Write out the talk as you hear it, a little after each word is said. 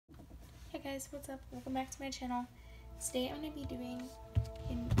guys, what's up? Welcome back to my channel. Today I'm going to be doing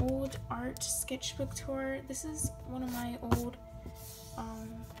an old art sketchbook tour. This is one of my old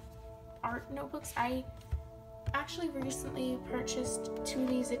art notebooks. I actually recently purchased 2 of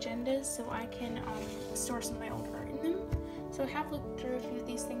these agendas so I can store some of my old art in them. So I have looked through a few of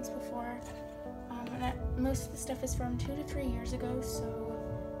these things before. Most of the stuff is from 2 to 3 years ago, so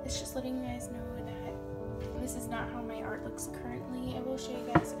it's just letting you guys know that this is not how my art looks currently. I will show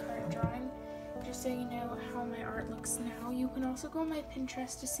you guys a current drawing, just so you know how my art looks now. You can also go on my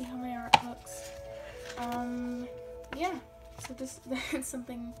Pinterest to see how my art looks. Yeah, so that's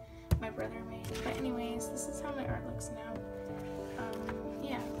something my brother made. But anyways, this is how my art looks now.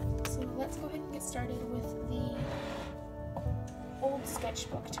 Yeah, so let's go ahead and get started with the old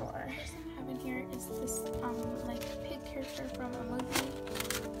sketchbook tour. The first thing I have in here is this like pig character from a movie.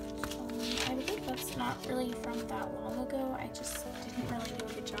 I believe that's not really from that long ago. I just didn't really do a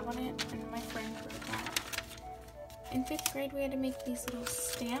good job on it, and my friend wrote that. In 5th grade, we had to make these little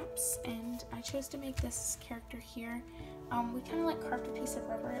stamps, and I chose to make this character here. We kind of like carved a piece of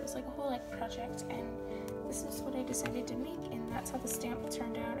rubber. It was like a whole like project, and this is what I decided to make, and that's how the stamp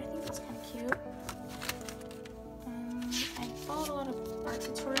turned out. I think it was kind of cute. I followed a lot of art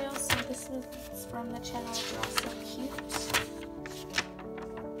tutorials, so this is from the channel Draw So Cute.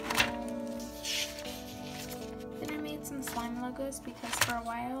 Then I made some slime logos because for a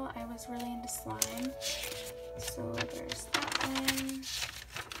while I was really into slime. So there's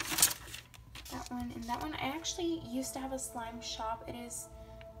that one, and that one. I actually used to have a slime shop. It is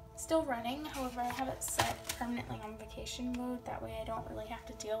still running, however I have it set permanently on vacation mode. That way I don't really have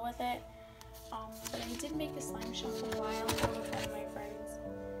to deal with it. But I did make a slime shop for a while with one of my friends.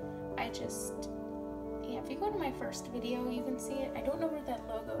 Yeah, if you go to my first video, you can see it. I don't know where that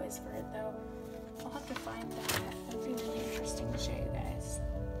logo is for it though. I'll have to find that. That would be really interesting to show you guys.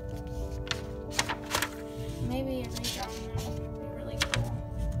 Maybe a redrawing that would be really cool.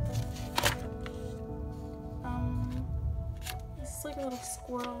 This is like a little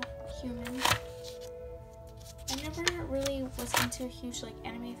squirrel human. I never really was into a huge like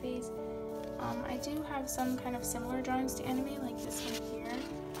anime phase. I do have some kind of similar drawings to anime, like this one here,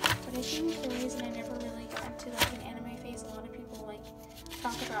 but I think the reason I never really got into like an anime phase, a lot of people like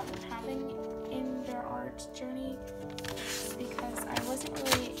talk about having in their art journey, is because I wasn't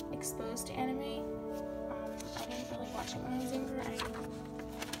really exposed to anime. I didn't really watch it when I was younger.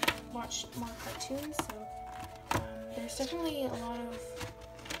 I watched more cartoons, so there's definitely a lot of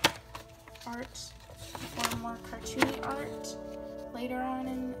art, or more cartoony art, later on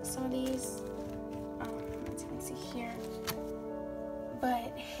in some of these, as you can see here.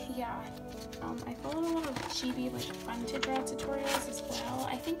 But yeah, I followed a lot of Chibi, like fun to draw tutorials as well.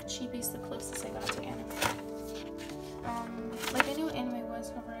 I think Chibi's the closest I got to anime. Like I knew what anime was,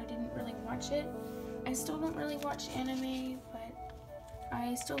 however I didn't really watch it. I still don't really watch anime, but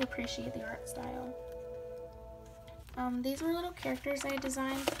I still appreciate the art style. These were little characters I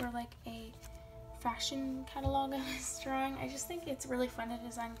designed for like a fashion catalog I was drawing. I just think it's really fun to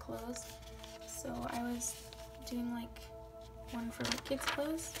design clothes, so I was doing like one for like kids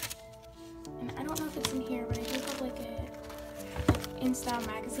clothes, and I don't know if it's in here, but I do have like a InStyle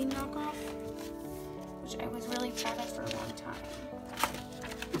magazine knockoff, which I was really proud of for a long time.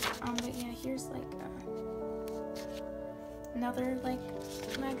 But yeah, here's like another like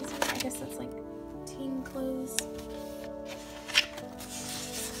magazine. I guess that's like teen clothes.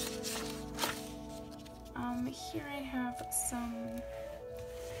 Here I have some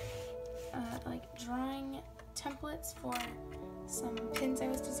like drawing templates for some pins I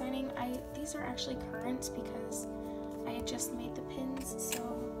was designing. These are actually current because I had just made the pins, so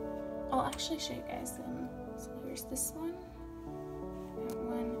I'll actually show you guys them. So here's this one, that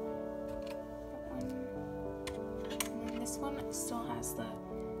one, and then this one still has the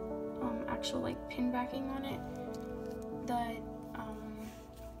actual like pin backing on it. The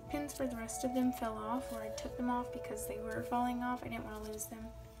pins for the rest of them fell off, or I took them off because they were falling off. I didn't want to lose them.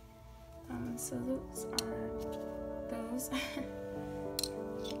 So those are those.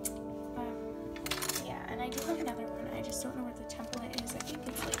 Yeah, and I do have another one. I just don't know where the template is. I think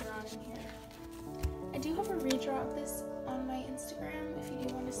it's later on in here. I do have a redraw of this on my Instagram if you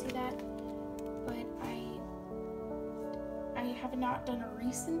do want to see that, but I have not done a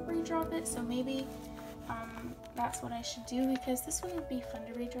recent redraw of it, so maybe that's what I should do, because this one would be fun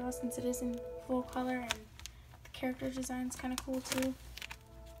to redraw since it is in full color and the character design's kind of cool too.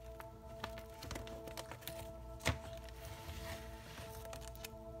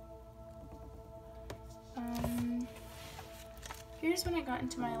 Here's when I got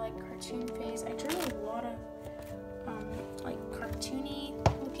into my like cartoon phase. I drew a lot of like cartoony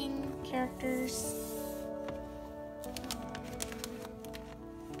looking characters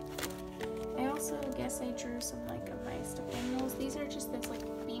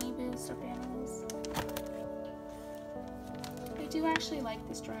do actually like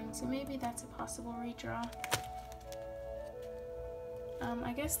this drawing, so maybe that's a possible redraw.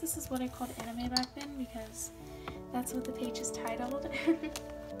 I guess this is what I called anime back then because that's what the page is titled.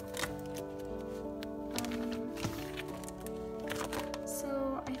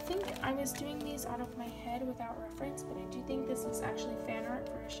 So I think I was doing these out of my head without reference, but I do think this is actually fan art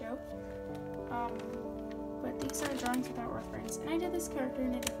for a show. But these are drawings without reference, and I did this character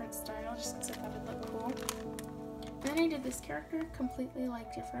in a different style just because I thought it looked cool. And then I did this character completely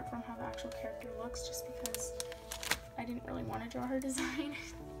like different from how the actual character looks, just because I didn't really want to draw her design.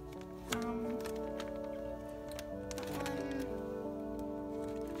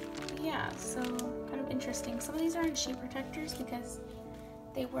 Yeah, so kind of interesting. Some of these are in sheet protectors because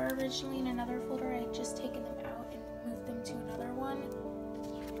they were originally in another folder. I had just taken them out and moved them to another one.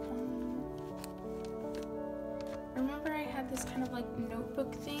 Remember I had this kind of like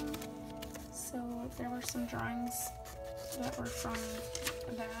notebook thing, so there were some drawings that were from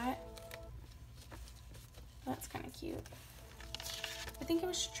that. That's kind of cute. I think I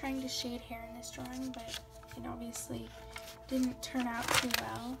was trying to shade hair in this drawing, but it obviously didn't turn out too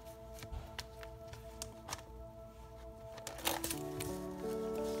well.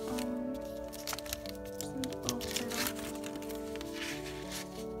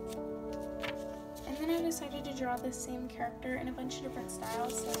 Decided to draw the same character in a bunch of different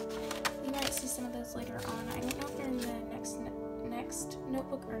styles, so you might see some of those later on. I don't know if they're in the next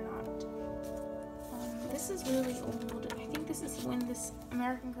notebook or not. This is really old. I think this is when this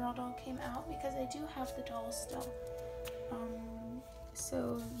American Girl doll came out because I do have the doll still.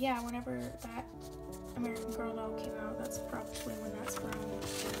 So yeah, whenever that American Girl doll came out, that's probably when that's from.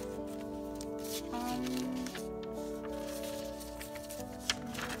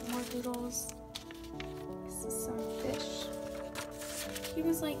 More doodles. Some fish. He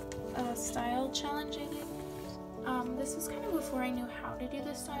was like a style challenge, I think. This was kind of before I knew how to do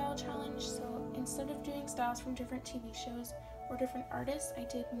the style challenge, so instead of doing styles from different TV shows or different artists, I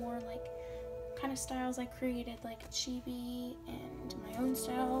did more like kind of styles I created, like chibi and my own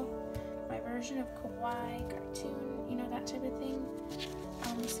style, my version of kawaii, cartoon, you know, that type of thing.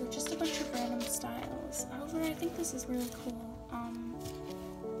 So just a bunch of random styles. However, I think this is really cool.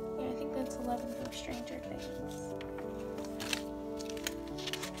 I think that's 11 for Stranger Things.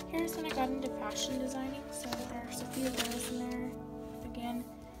 Here's when I got into fashion designing, so there's a few of those in there. Again,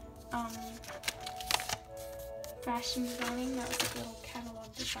 fashion designing, that was a little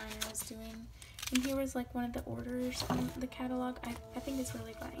catalog design I was doing. And here was like one of the orders from the catalog. I think it's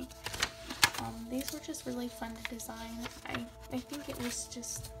really funny. These were just really fun to design. I think it was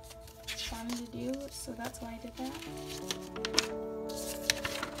just fun to do, so that's why I did that.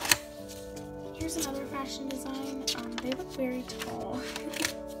 Here's another fashion design. They look very tall.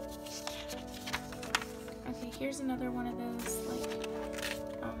 Okay, here's another one of those like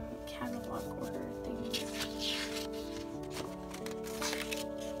catalog order things.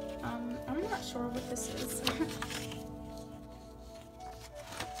 I'm not sure what this is.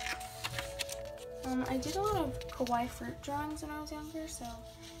 I did a lot of kawaii fruit drawings when I was younger, so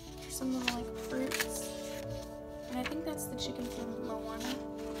here's some little like fruits. And I think that's the chicken from Moana.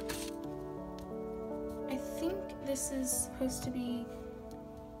 I think this is supposed to be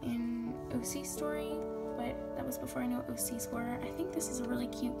in OC story, but that was before I knew what OCs were. I think this is a really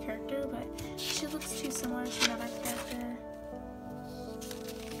cute character, but she looks too similar to another character.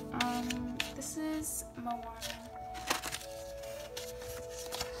 This is Moana.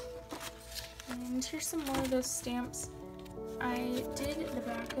 And here's some more of those stamps. I did the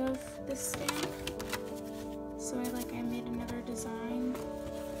back of this stamp, so I made another design.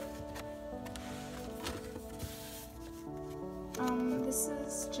 This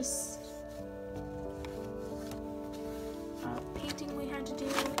is just a painting we had to do,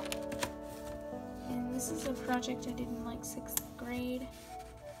 and this is a project I did in like 6th grade.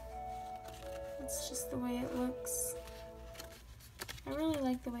 It's just the way it looks. I really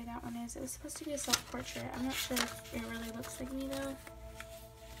like the way that one is. It was supposed to be a self-portrait. I'm not sure if it really looks like me though.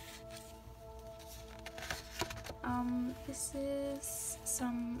 This is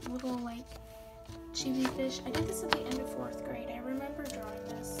some little like chibi fish. I did this at the end of 4th grade. I remember drawing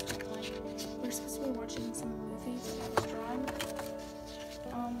this, and like we were supposed to be watching some movie that I was drawing.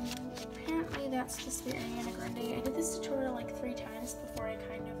 Apparently that's just the Ariana Grande. I did this tutorial like 3 times before I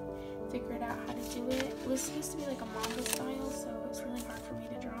kind of figured out how to do it. It was supposed to be like a manga style, so it was really hard for me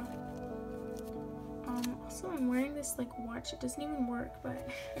to draw. Also I'm wearing this like watch. It doesn't even work, but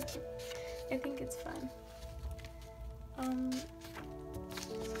I think it's fun.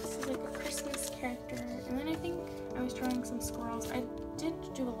 This is like a Christmas character, and then I think I was drawing some squirrels. I did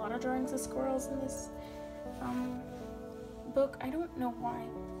do a lot of drawings of squirrels in this book. I don't know why,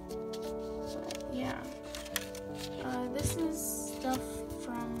 but yeah. This is stuff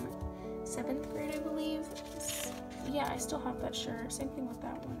from 7th grade, I believe. Yeah, I still have that shirt. Same thing with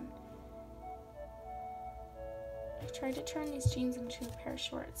that one. I tried to turn these jeans into a pair of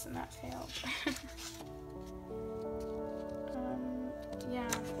shorts and that failed. Yeah.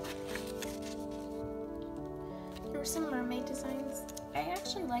 There were some mermaid designs. I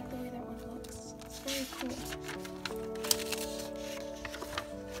actually like the way that one looks. It's very cool.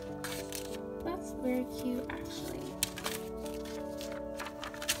 That's very cute, actually.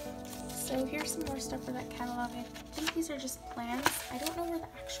 So here's some more stuff for that catalog. I think these are just plans. I don't know where the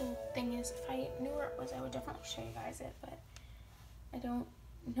actual thing is. If I knew where it was, I would definitely show you guys it, but I don't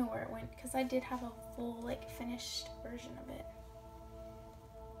know where it went because I did have a full, like, finished version of it.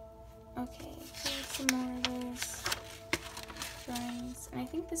 Okay, here's some more of those drawings. And I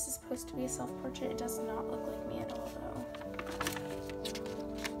think this is supposed to be a self-portrait. It does not look like me at all, though.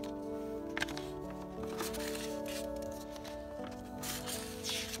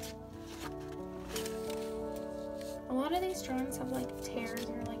 A lot of these drawings have like tears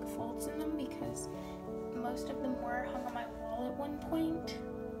or like folds in them because most of them were hung on my wall at one point.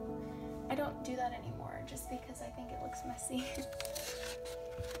 I don't do that anymore just because I think it looks messy.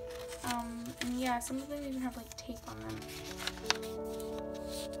 And yeah, some of them even have like tape on them.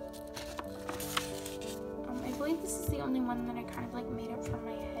 I believe this is the only one that I kind of like made up from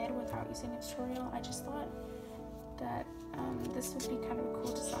my head without using a tutorial. I just thought that this would be kind of a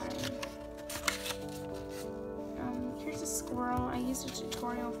cool design. Here's a squirrel. I used a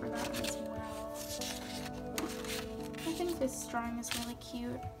tutorial for that one as well. I think this drawing is really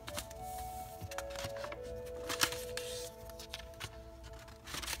cute.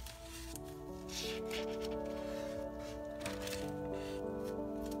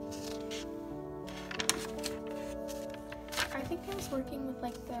 I think I was working with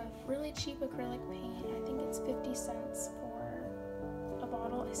like the really cheap acrylic paint. I think it's 50 cents for a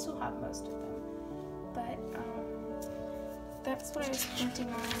bottle. I still have most of them, but that's what I was painting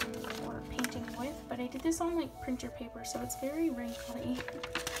on or painting with, but I did this on like printer paper, so it's very wrinkly.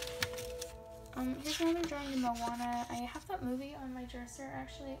 Here's another drawing of Moana. I have that movie on my dresser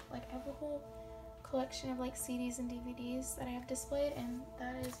actually. Like I have a whole collection of like CDs and DVDs that I have displayed, and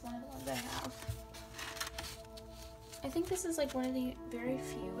that is one of the ones I have. I think this is like one of the very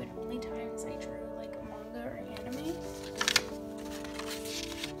few and only times I drew like manga or anime.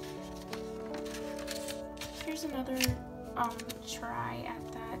 Here's another try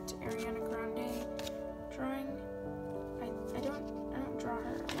at that Ariana Grande drawing. I don't draw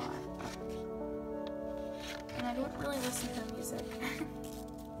her a lot, and I don't really listen to her music.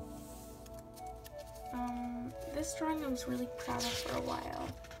 This drawing I was really proud of for a while.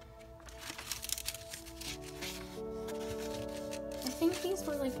 I think these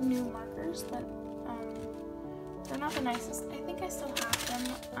were like new markers, but they're not the nicest. I think I still have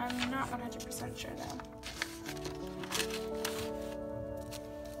them. I'm not 100% sure though.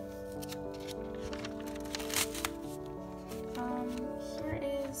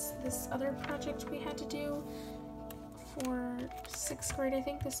 This other project we had to do for 6th grade. I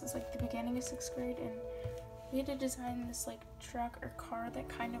think this was like the beginning of 6th grade, and we had to design this like truck or car that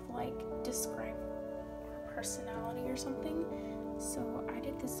kind of like described our personality or something. So I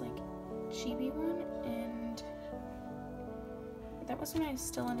did this like chibi one, and that was when I was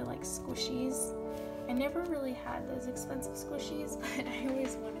still into like squishies. I never really had those expensive squishies, but I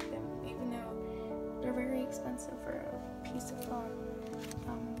always wanted them, even though they're very expensive for a piece of foam.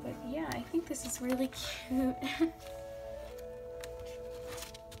 But yeah, I think this is really cute.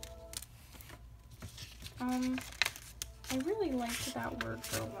 I really liked that word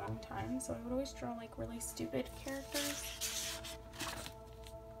for a long time, so I would always draw like really stupid characters.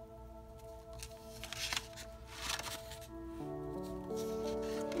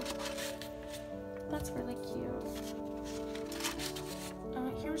 That's really cute.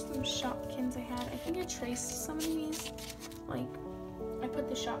 Here's some Shopkins I had. I think I traced some of these. Like, I put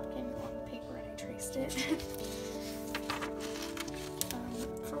the Shopkin on paper and I traced it.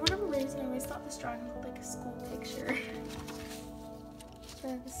 For whatever reason, I always thought this drawing looked like a school picture.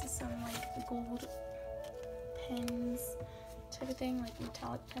 So this is some like gold pens type of thing, like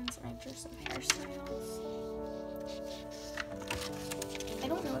metallic pens, and I drew some hairstyles. I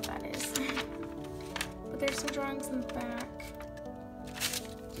don't know what that is. But there's some drawings in the back.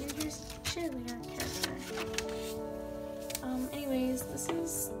 And here's a cheerleader character. Anyways, this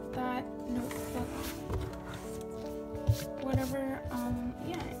is that notebook. Whatever,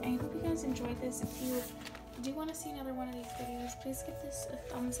 yeah, I hope you guys enjoyed this. If you do want to see another one of these videos, please give this a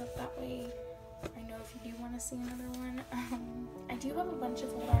thumbs up. That way I know if you do want to see another one. I do have a bunch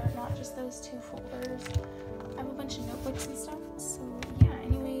of old art, not just those 2 folders. I have a bunch of notebooks and stuff. So yeah,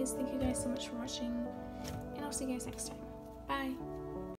 anyways, thank you guys so much for watching, and I'll see you guys next time. Bye!